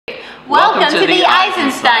Welcome to the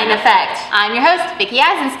Eisenstein Effect. I'm your host, Vickie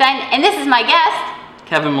Eisenstein, and this is my guest,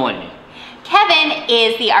 Kevin Mullaney. Kevin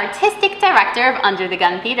is the artistic director of Under the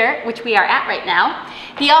Gun Theater, which we are at right now.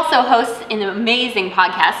 He also hosts an amazing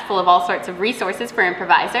podcast full of all sorts of resources for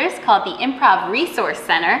improvisers called the Improv Resource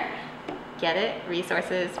Center. Get it?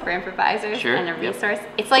 Resources for improvisers. Sure. And a resource. Yep.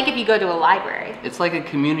 It's like if you go to a library. It's like a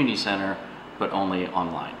community center, but only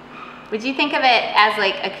online. Would you think of it as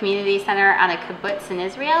like a community center on a kibbutz in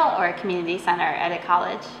Israel or a community center at a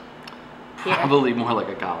college? Here? Probably more like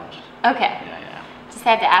a college. Okay. Yeah. Just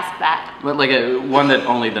had to ask that. But like one that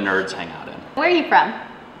only the nerds hang out in. Where are you from?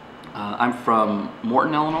 I'm from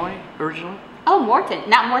Morton, Illinois, originally. Oh, Morton,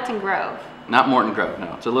 not Morton Grove. Not Morton Grove,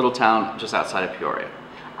 no. It's a little town just outside of Peoria.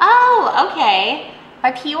 Oh, okay.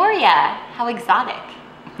 By Peoria, how exotic.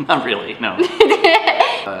 Not really, no.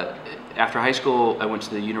 After high school, I went to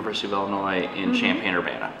the University of Illinois in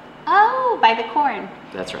Champaign-Urbana. Oh, by the corn.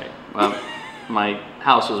 That's right. Well, my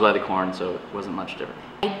house was by the corn, so it wasn't much different.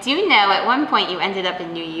 I do know at one point you ended up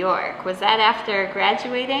in New York. Was that after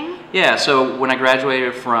graduating? Yeah, so when I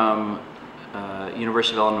graduated from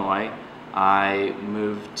University of Illinois, I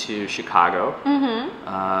moved to Chicago.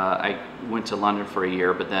 I went to London for a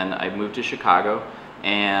year, but then I moved to Chicago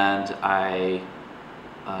and I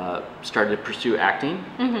started to pursue acting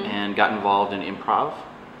and got involved in improv.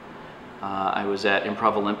 I was at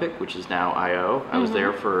Improv Olympic, which is now IO. I was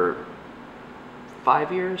there for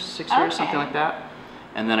 5 years, 6 years, something like that.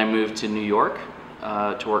 And then I moved to New York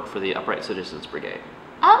to work for the Upright Citizens Brigade.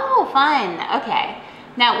 Oh, fun. Okay.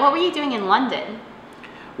 Now, what were you doing in London?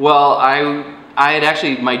 Well, I had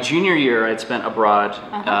actually, my junior year, I'd spent abroad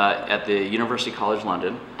at the University College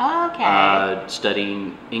London. Oh, okay.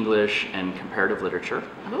 Studying English and comparative literature.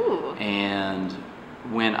 Ooh. And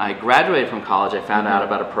when I graduated from college, I found out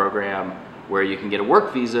about a program where you can get a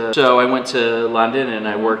work visa. So I went to London and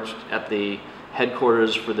I worked at the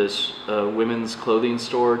headquarters for this women's clothing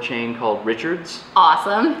store chain called Richards.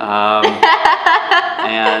 Awesome.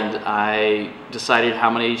 And I decided how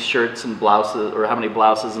many shirts and blouses, or how many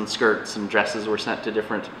blouses and skirts and dresses were sent to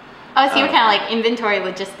different. Oh, so you were kind of like inventory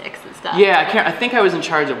logistics and stuff. Yeah, I think I was in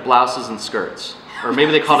charge of blouses and skirts, or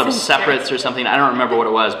maybe they called them separates or something. I don't remember what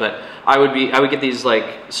it was, but I would get these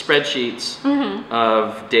like spreadsheets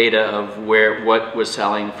of data of what was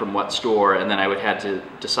selling from what store, and then I would have to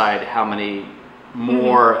decide how many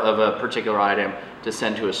more of a particular item to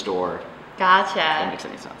send to a store. Gotcha. If that makes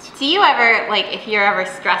any sense. Do you ever, like, if you're ever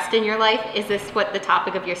stressed in your life, is this what the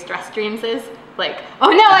topic of your stress dreams is? Like, oh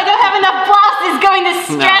no, I don't have enough blouses going to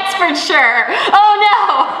stretch for sure.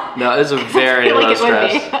 Oh no. No, it's a very low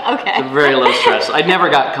stress. Okay. It's a very low stress. I never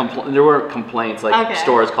got there weren't complaints like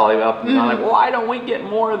stores calling up and they're like, why don't we get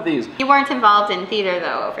more of these? You weren't involved in theater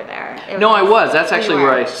though over there. No, I was. That's actually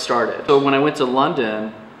where I started. So when I went to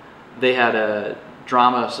London, they had a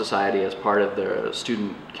drama society as part of their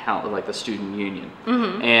student count, like the student union,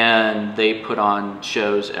 and they put on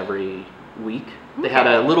shows every week. They had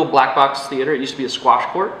a little black box theater. It used to be a squash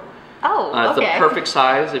court. Oh, it's the perfect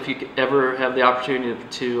size if you could ever have the opportunity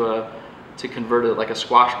to convert it like a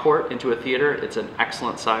squash court into a theater. It's an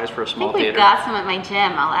excellent size for a small theater. We've got some at my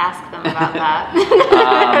gym. I'll ask them about that.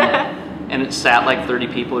 And it sat like 30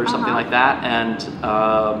 people or something like that, and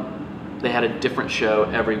they had a different show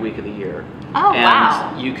every week of the year. Oh, and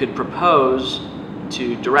wow. You could propose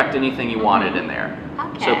to direct anything you wanted in there.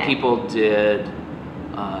 Okay. So people did,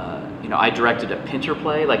 I directed a Pinter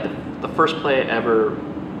play. Like the first play I ever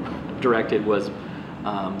directed was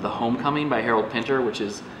The Homecoming by Harold Pinter, which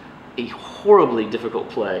is a horribly difficult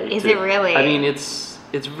play. Is it really? I mean, it's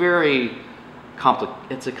very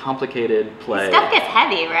it's a complicated play. Stuff gets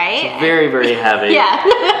heavy, right? It's very, very heavy.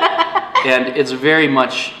 Yeah. And it's very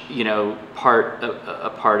much, a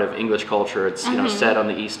part of English culture. It's set on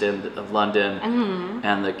the East End of London,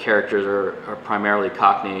 and the characters are primarily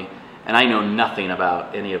Cockney. And I know nothing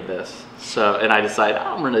about any of this. So, and I decided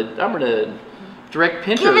I'm gonna direct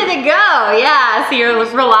Pinter. Give it a go, yeah. So you're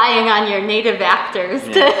relying on your native actors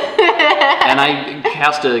to. And I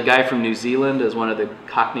cast a guy from New Zealand as one of the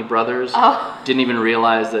Cockney brothers. Oh. Didn't even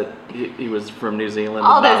realize that he was from New Zealand.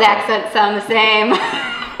 All those accents sound the same.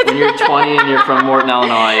 When you're 20 and you're from Morton,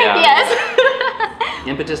 Illinois, yeah. Yes.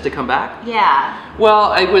 Impetus to come back? Yeah.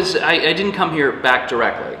 Well, I didn't come here back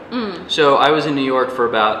directly. So I was in New York for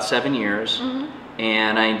about 7 years,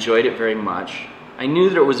 and I enjoyed it very much. I knew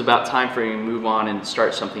that it was about time for me to move on and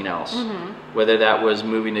start something else. Whether that was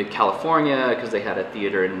moving to California, because they had a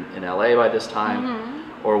theater in LA by this time,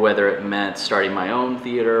 or whether it meant starting my own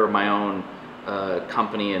theater or my own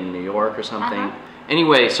company in New York or something.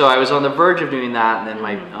 Anyway, so I was on the verge of doing that, and then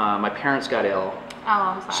my parents got ill, Oh,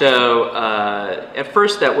 I'm sorry. So at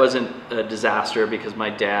first that wasn't a disaster because it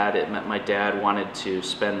meant my dad wanted to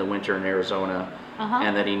spend the winter in Arizona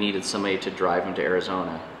and that he needed somebody to drive him to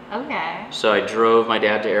Arizona. Okay. So I drove my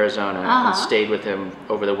dad to Arizona and stayed with him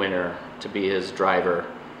over the winter to be his driver.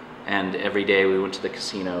 And every day we went to the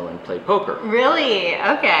casino and played poker. Really?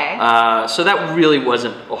 Okay. So that really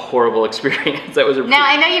wasn't a horrible experience. That was a now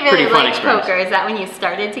I know you really fun liked experience. poker. Is that when you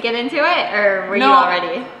started to get into it, or were you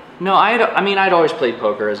already? No, I'd always played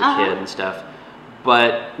poker as a kid and stuff.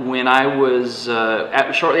 But when I was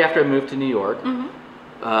shortly after I moved to New York,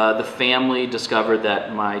 the family discovered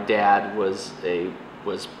that my dad was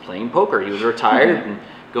playing poker. He was retired and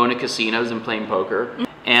going to casinos and playing poker.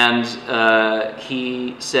 And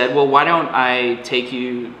he said, well, why don't I take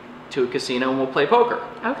you to a casino and we'll play poker?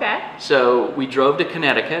 Okay. So we drove to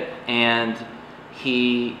Connecticut, and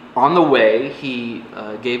on the way, he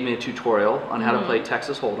gave me a tutorial on how to play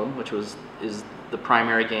Texas Hold'em, which is the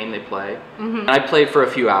primary game they play. And I played for a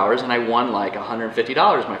few hours, and I won like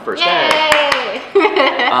 $150 my first day.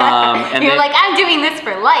 And you're like, I'm doing this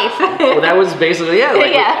for life. Well, that was basically it.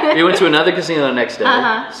 Like, we went to another casino the next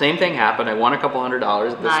day. Same thing happened. I won a couple $100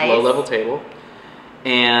 at this low-level table,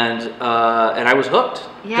 and I was hooked.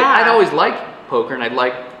 Yeah. I'd always liked poker, and I'd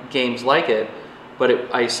liked games like it,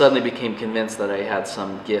 but I suddenly became convinced that I had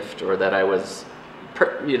some gift, or that I was,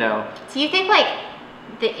 Do you think like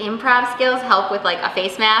the improv skills help with like a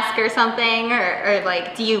face mask or something, or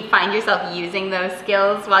like, do you find yourself using those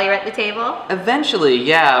skills while you're at the table? Eventually,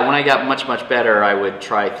 yeah. When I got much better, I would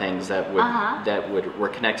try things that were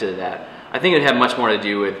connected to that. I think it had much more to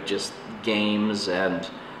do with just games, and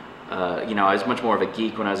I was much more of a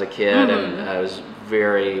geek when I was a kid, and I was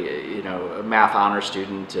very a math honor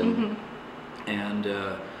student and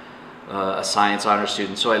a science honor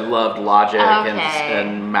student, so I loved logic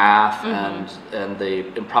and math and the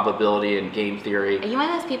probability and game theory. Are you one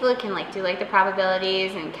of those people who can like do like the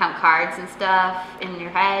probabilities and count cards and stuff in your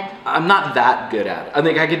head? I'm not that good at it. I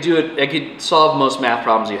think I could do it. I could solve most math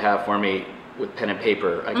problems you have for me with pen and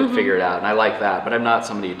paper. I could figure it out, and I like that. But I'm not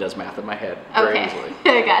somebody who does math in my head very easily.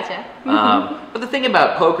 Gotcha. But the thing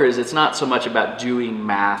about poker is it's not so much about doing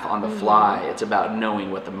math on the fly. It's about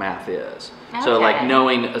knowing what the math is. So like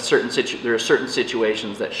knowing there are certain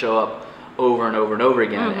situations that show up over and over and over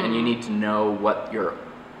again, and you need to know what your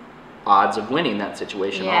odds of winning that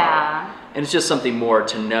situation are. And it's just something more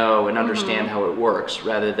to know and understand how it works,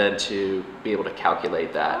 rather than to be able to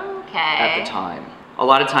calculate that at the time. A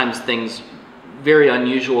lot of times very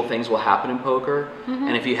unusual things will happen in poker,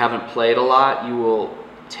 and if you haven't played a lot, you will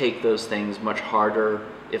take those things much harder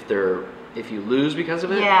if you lose because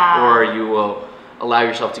of it, or you will allow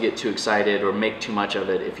yourself to get too excited or make too much of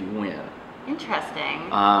it if you win. Interesting.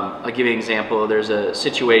 I'll give you an example. There's a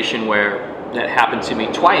situation that happened to me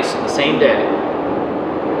twice on the same day.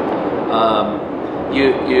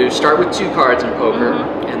 You start with 2 cards in poker,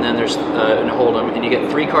 and then there's in Hold'em, and you get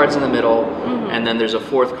 3 cards in the middle, and then there's a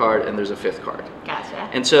 4th card, and there's a 5th card. Gotcha.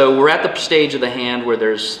 And so we're at the stage of the hand where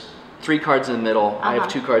there's 3 cards in the middle. I have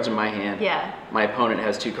 2 cards in my hand. My opponent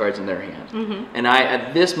has 2 cards in their hand. And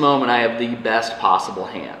at this moment, I have the best possible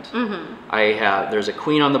hand. There's a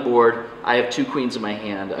queen on the board. I have 2 queens in my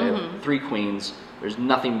hand. I have 3 queens. There's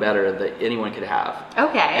nothing better that anyone could have.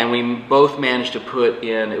 And we both managed to put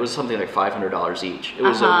in, it was something like $500 each. It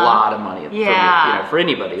was a lot of money for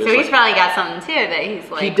anybody. So he's probably got something too that he's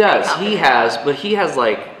like. He does. He has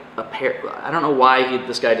like a pair. I don't know why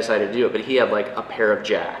this guy decided to do it, but he had like a pair of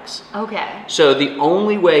jacks. So the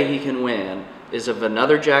only way he can win is if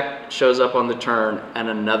another jack shows up on the turn and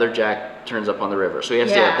another jack turns up on the river. So he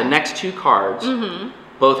has to have the next 2 cards,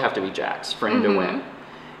 both have to be jacks for him to win.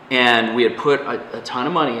 And we had put a ton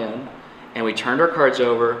of money in, and we turned our cards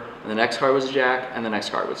over, and the next card was a jack, and the next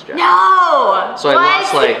card was a jack. No! So I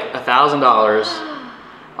lost like $1,000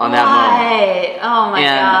 on that moment. Oh my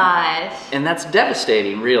gosh. And that's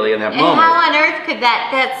devastating, really, in that moment. And how on earth could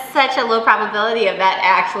that's such a low probability of that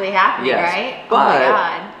actually happening, right? But oh my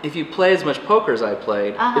God. If you play as much poker as I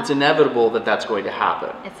played, it's inevitable that that's going to happen.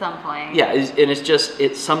 At some point. Yeah, and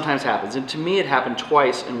it sometimes happens. And to me, it happened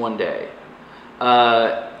twice in one day.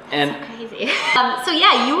 So crazy. So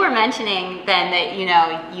yeah, you were mentioning then that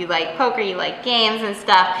you like poker, you like games and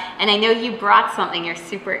stuff, and I know you brought something you're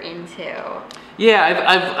super into. Yeah,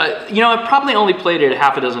 I've probably only played it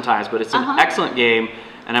half a dozen times, but it's an excellent game,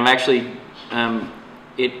 and I'm actually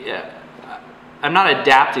I'm not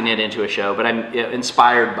adapting it into a show, but I'm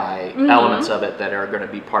inspired by elements of it that are going to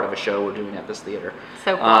be part of a show we're doing at this theater.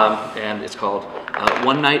 So cool. And it's called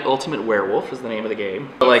One Night Ultimate Werewolf is the name of the game.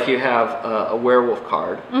 So, like, you have a werewolf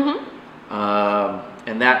card,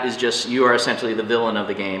 And that is just, you are essentially the villain of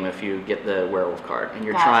the game if you get the werewolf card. And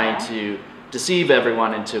you're Gotcha. trying to deceive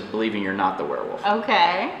everyone into believing you're not the werewolf.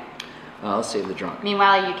 Okay. Let's save the drunk.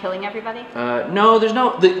 Meanwhile, are you killing everybody? No, there's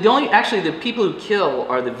no, the only, actually the people who kill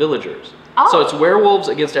are the villagers. Oh. So it's werewolves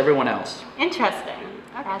against everyone else. Interesting.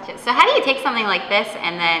 Okay. Gotcha. So how do you take something like this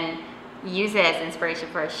and then use it as inspiration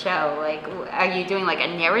for a show? Like, are you doing like a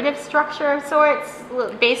narrative structure of sorts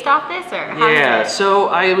based off this, or how Yeah, is it? so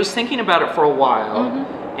I was thinking about it for a while,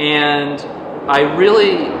 and I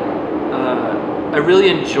really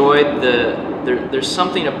enjoyed there's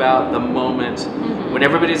something about the moment when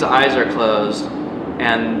everybody's eyes are closed,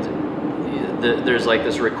 and there's like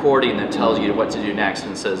this recording that tells you what to do next,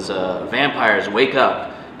 and says, vampires, wake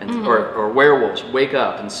up, and, or werewolves, wake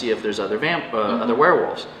up and see if there's other other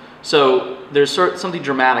werewolves. So there's something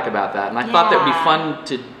dramatic about that, and I thought that would be fun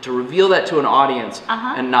to reveal that to an audience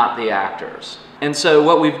and not the actors. And so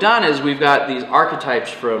what we've done is we've got these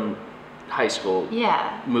archetypes from high school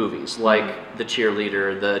movies, like the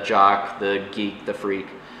cheerleader, the jock, the geek, the freak.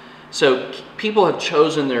 So people have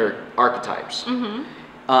chosen their archetypes,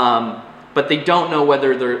 but they don't know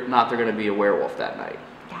whether they're going to be a werewolf that night.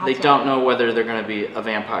 They don't know whether they're going to be a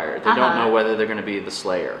vampire. They don't know whether they're going to be the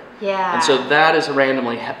slayer. Yeah. And so that is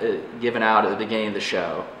randomly given out at the beginning of the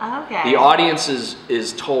show. Okay. The audience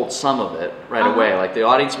is told some of it right away. Like the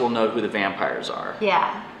audience will know who the vampires are.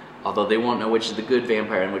 Yeah. Although they won't know which is the good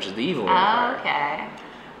vampire and which is the evil vampire. Okay.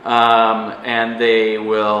 And they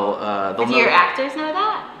will. Do your actors know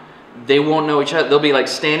that? They won't know each other. They'll be like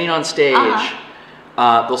standing on stage.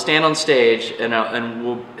 They'll stand on stage and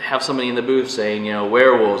we'll have somebody in the booth saying, you know,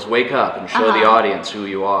 werewolves, wake up, and show the audience who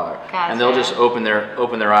you are. Gotcha. And they'll just open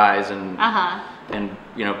their eyes and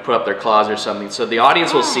you know, put up their claws or something. So the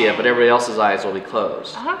audience will see it, but everybody else's eyes will be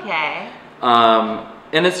closed. Okay.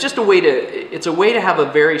 And it's just a way to have a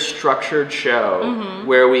very structured show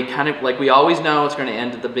where we kind of, like, we always know it's going to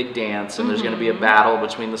end at the big dance, and there's going to be a battle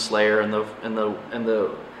between the slayer and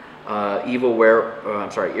the evil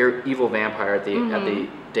evil vampire at the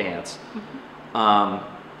dance,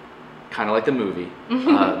 kind of like the movie,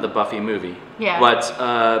 the Buffy movie. Yeah.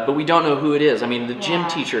 But we don't know who it is. I mean, the gym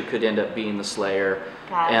teacher could end up being the slayer,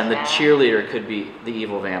 and the cheerleader could be the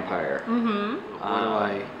evil vampire.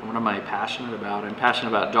 What am I passionate about? I'm passionate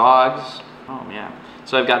about dogs. Oh man.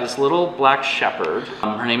 So I've got this little black shepherd.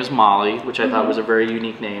 Her name is Molly, which I thought was a very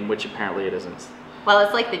unique name, which apparently it isn't. Well,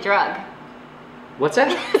 it's like the drug. What's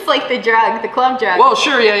that? It's like the drug, the club drug. Well,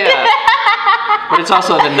 sure, yeah. But it's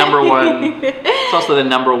also the number one. It's also the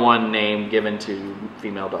number one name given to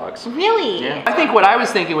female dogs. Really? Yeah. I think what I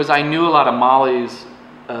was thinking was I knew a lot of Mollies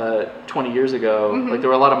 20 years ago. Like there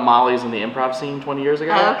were a lot of Mollies in the improv scene 20 years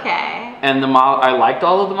ago. Okay. And I liked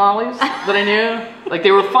all of the Mollies that I knew. Like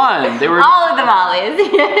they were fun. They were all of the Mollies.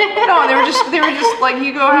 No, they were just like,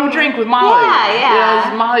 you go have a drink with Molly. Yeah.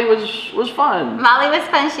 You know, Molly was fun. Molly was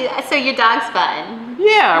fun. So your dog's fun.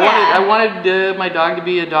 Yeah, I wanted my dog to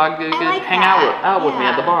be a dog that could hang out with me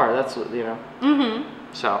at the bar. That's what, you know.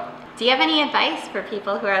 So. Do you have any advice for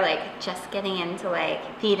people who are like just getting into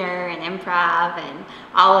like theater and improv and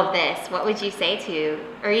all of this? What would you say to,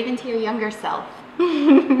 or even to your younger self?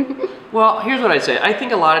 Well, here's what I'd say. I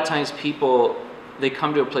think a lot of times people, they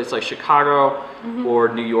come to a place like Chicago or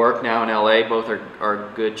New York now, and LA, both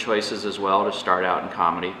are good choices as well to start out in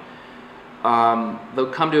comedy.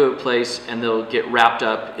 They'll come to a place and they'll get wrapped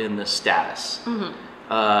up in the status.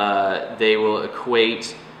 They will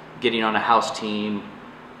equate getting on a house team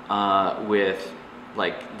with,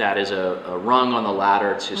 like, that is a rung on the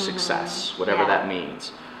ladder to success, whatever that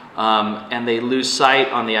means. And they lose sight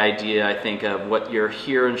on the idea, I think, of what you're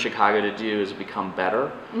here in Chicago to do is become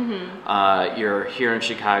better. You're here in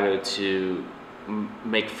Chicago to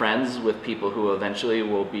make friends with people who eventually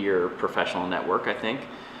will be your professional network, I think.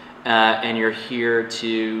 And you're here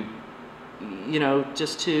to, you know,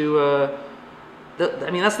 just to,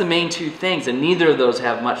 I mean, that's the main two things, and neither of those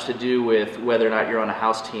have much to do with whether or not you're on a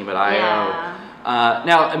house team at IO.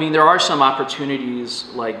 Now, I mean, there are some opportunities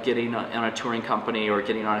like getting on a touring company or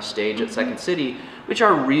getting on a stage at Second City, which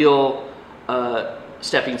are real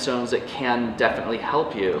stepping stones that can definitely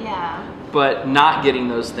help you. But not getting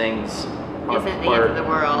those things isn't the end of the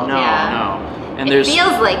world. No. And it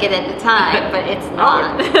feels like it at the time, but it's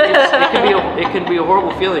not. It can be a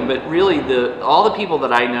horrible feeling, but really all the people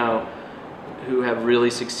that I know who have really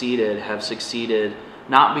have succeeded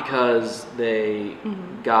not because they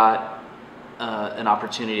got an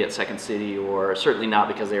opportunity at Second City, or certainly not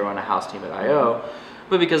because they were on a house team at IO,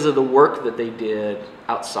 but because of the work that they did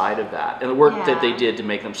outside of that, and the work that they did to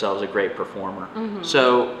make themselves a great performer.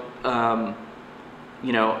 So,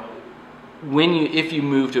 you know, if you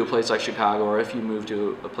move to a place like Chicago, or if you move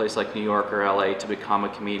to a place like New York or LA to become a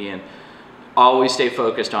comedian, always stay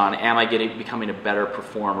focused on, am I becoming a better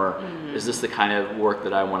performer? Is this the kind of work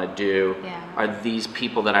that I want to do? Yeah. Are these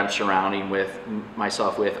people that I'm surrounding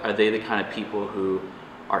myself with, are they the kind of people who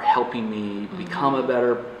are helping me become a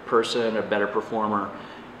better person, a better performer?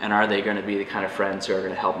 And are they going to be the kind of friends who are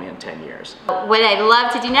going to help me in 10 years? What I'd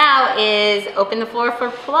love to do now is open the floor for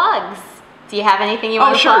plugs. Do you have anything you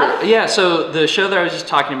want to plug? Yeah, so the show that I was just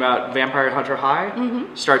talking about, Vampire Hunter High,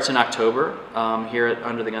 starts in October here at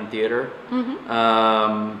Under the Gun Theater.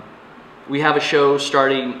 We have a show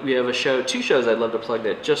starting, two shows I'd love to plug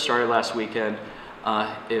that just started last weekend.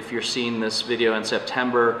 If you're seeing this video in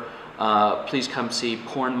September, please come see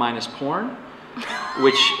Porn Minus Porn.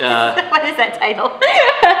 Which what is that title?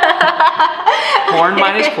 Porn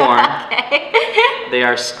Minus Porn. Okay. They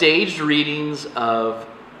are staged readings of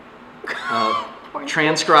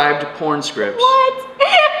transcribed porn scripts. What?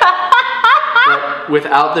 But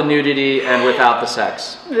without the nudity and without the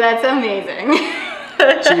sex. That's amazing.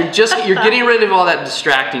 So you're getting rid of all that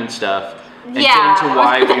distracting stuff and getting to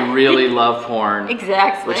why we really love porn.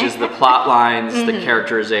 Exactly. Which is the plot lines, the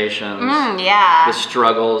characterizations, the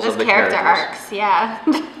struggles of the characters. Arcs, yeah.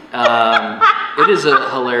 It is a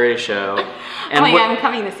hilarious show. And oh my God, I'm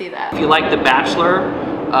coming to see that. If you like The Bachelor,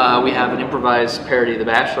 we have an improvised parody of The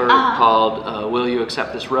Bachelor called Will You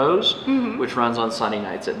Accept This Rose, which runs on Sunday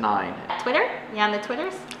nights at 9. Twitter? You on the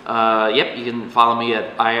Twitters? Yep, you can follow me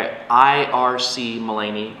at IRC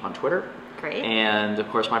Mullaney on Twitter. Great. And of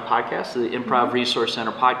course my podcast, the Improv Resource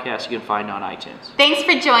Center Podcast, you can find on iTunes. Thanks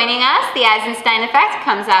for joining us. The Eisenstein Effect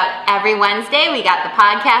comes out every Wednesday. We got the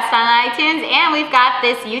podcast on iTunes, and we've got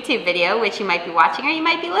this YouTube video, which you might be watching or you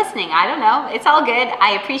might be listening. I don't know. It's all good.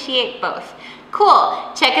 I appreciate both. Cool.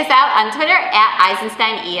 Check us out on Twitter at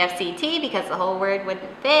Eisenstein EFCT, because the whole word wouldn't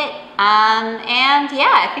fit. And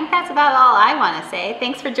yeah, I think that's about all I want to say.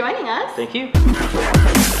 Thanks for joining us. Thank you.